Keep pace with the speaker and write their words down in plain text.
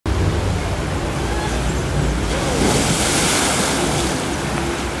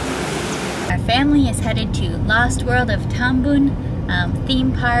family is headed to Lost World of Tambun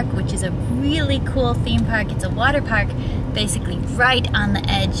theme park, which is a really cool theme park. It's a water park basically right on the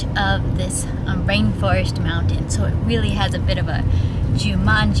edge of this rainforest mountain, so it really has a bit of a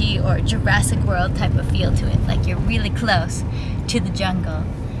Jumanji or Jurassic World type of feel to it, like you're really close to the jungle.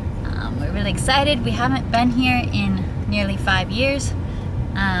 We're really excited. We haven't been here in nearly 5 years.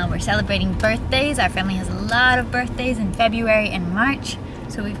 We're celebrating birthdays. Our family has a lot of birthdays in February and March,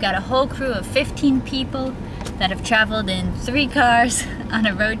 so we've got a whole crew of 15 people that have traveled in 3 cars on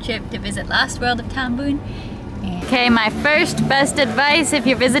a road trip to visit Lost World of Tambun. Okay, my first best advice if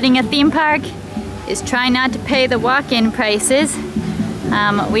you're visiting a theme park is try not to pay the walk-in prices.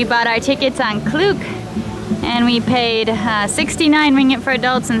 We bought our tickets on Klook and we paid 69 ringgit for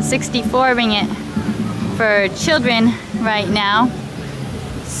adults and 64 ringgit for children right now.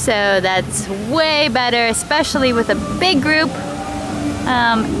 So that's way better, especially with a big group.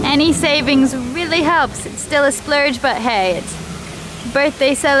 Any savings really helps. It's still a splurge, but hey, it's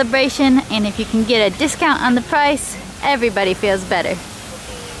birthday celebration, and if you can get a discount on the price, everybody feels better.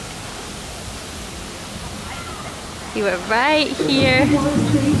 You were right here,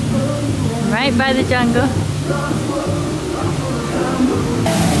 right by the jungle.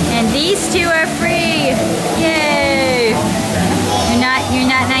 And these 2 are free. Yay! You're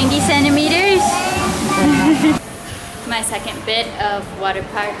not 90 centimeters? My second bit of water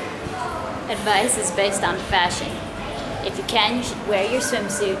park advice is based on fashion. If you can, you should wear your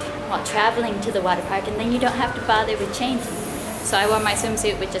swimsuit while traveling to the water park, and then you don't have to bother with changing. So I wore my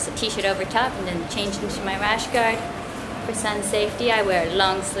swimsuit with just a t-shirt over top and then changed into my rash guard. For sun safety, I wear a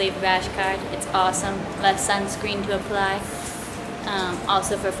long sleeve rash guard. It's awesome, less sunscreen to apply.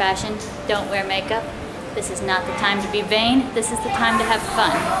 Also for fashion, don't wear makeup. This is not the time to be vain. This is the time to have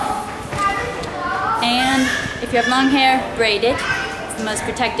fun. And if you have long hair, braid it. It's the most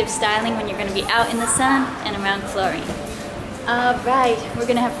protective styling when you're going to be out in the sun and around chlorine. Alright, we're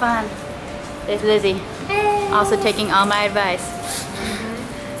going to have fun. There's Lizzie, also taking all my advice.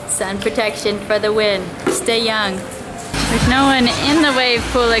 Sun protection for the win. Stay young. There's no one in the wave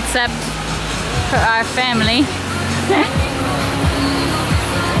pool except for our family.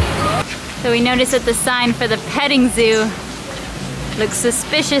 So we noticed that the sign for the petting zoo looks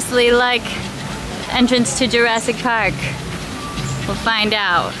suspiciously like entrance to Jurassic Park. We'll find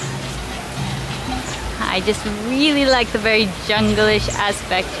out. I just really like the very jungle-ish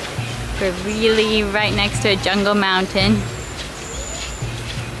aspect. We're really right next to a jungle mountain.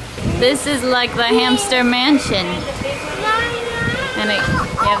 This is like the hamster mansion. And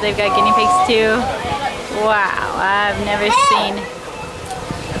yeah, they've got guinea pigs too. Wow, I've never seen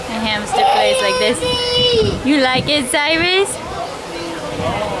a hamster place like this. You like it, Cyrus?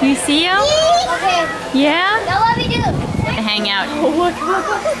 You see him? Yeah? Now let me do. Hang out.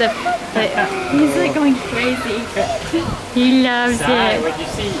 He's like going crazy. He loves it. What you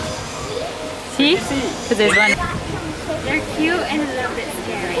see? See? Because there's one. They're cute and a little bit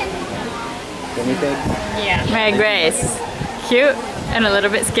scary. Guinea pig? Yeah. Right, Grace. Cute and a little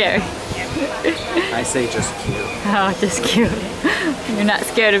bit scary. I say just cute. Oh, just cute. You're not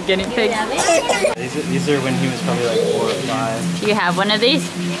scared of guinea pigs? These are when he was probably like 4 or 5. Do you have one of these?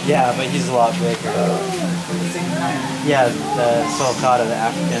 Yeah, but he's a lot bigger. Yeah, the sulcata, the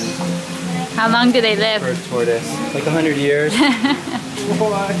African How long do they live? bird tortoise. Like 100 years. Yeah,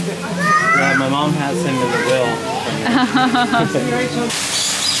 my mom has him in the will.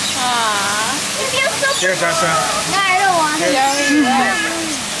 Aww. Cheers, Joshua. No, I don't want it.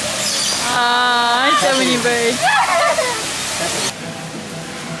 Aww, so many birds.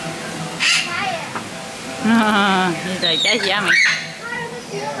 He's like, that's yummy.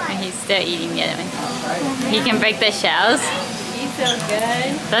 And he's still eating the other one. He can break the shells. He's so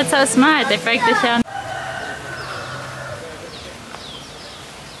good. That's so smart. They break the shell.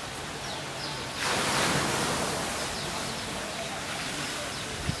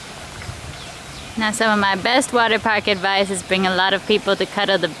 Now, some of my best water park advice is bring a lot of people to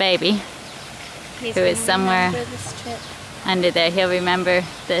cuddle the baby, who is somewhere under there. He'll remember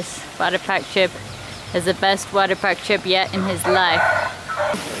this water park trip as the best water park trip yet in his life.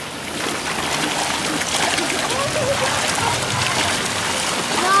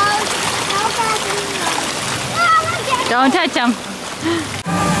 Don't touch him.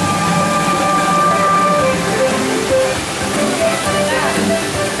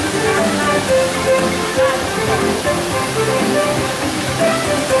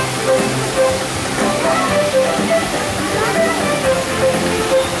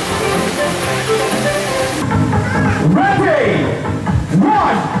 Ready?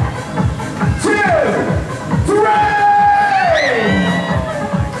 1, 2, 3!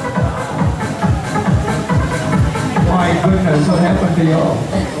 That's what happened to y'all.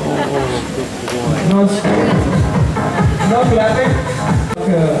 No scream, no clapping.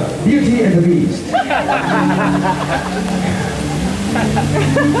 Beauty and the Beast.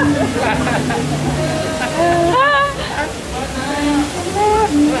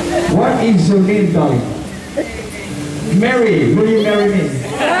 What is your name, darling? Mary, will you marry me?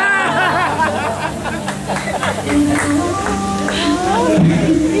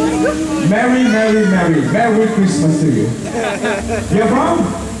 Mary, Mary, Mary. Merry Christmas to you. You're from?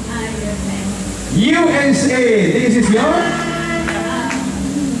 USA. This is yours?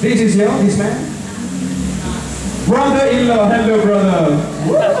 This is yours, this man? Brother-in-law. Hello, brother.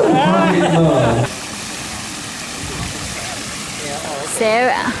 Brother-in-law.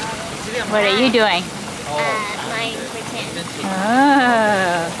 Sarah, what are you doing? Mine pretend.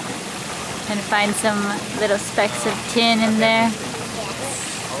 Oh, trying to find some little specks of tin in there.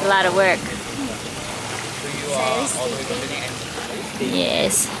 A lot of work.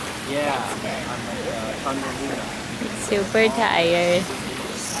 Yes. Super tired.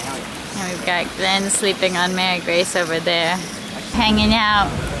 And we've got Glenn sleeping on Mary Grace over there. Hanging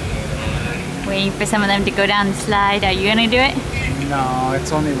out. Waiting for some of them to go down the slide. Are you gonna do it? No,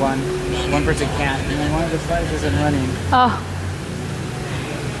 it's only one. One person can't. And then one of the slides isn't running. Oh.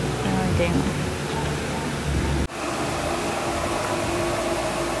 Oh, dang.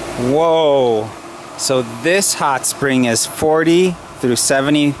 Whoa! So this hot spring is 40 to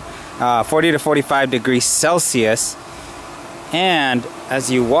 45 degrees Celsius, and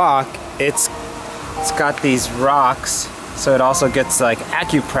as you walk, it's got these rocks, so it also gets like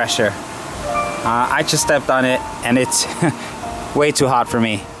acupressure. I just stepped on it, and it's way too hot for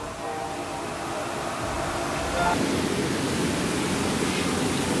me.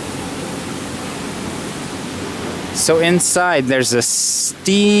 So inside there's a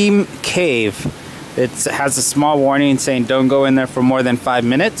steam cave. It has a small warning saying don't go in there for more than 5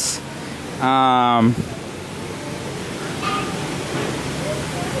 minutes.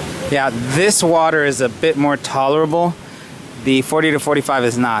 Yeah, this water is a bit more tolerable. The 40 to 45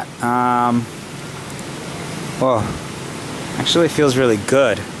 is not. Whoa, actually feels really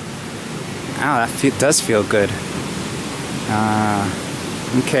good. Ow, that does feel good.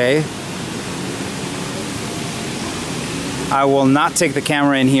 Okay. I will not take the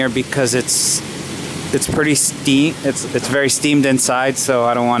camera in here because it's pretty steam. It's very steamed inside, so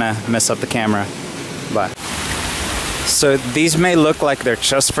I don't want to mess up the camera. But so these may look like they're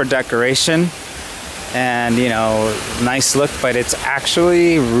just for decoration, and you know, nice look, but it's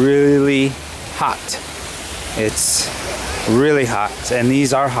actually really hot. It's really hot, and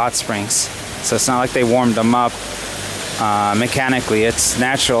these are hot springs, so it's not like they warmed them up mechanically. It's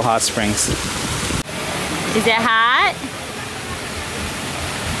natural hot springs. Is it hot?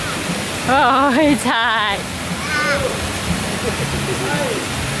 Oh, it's hot.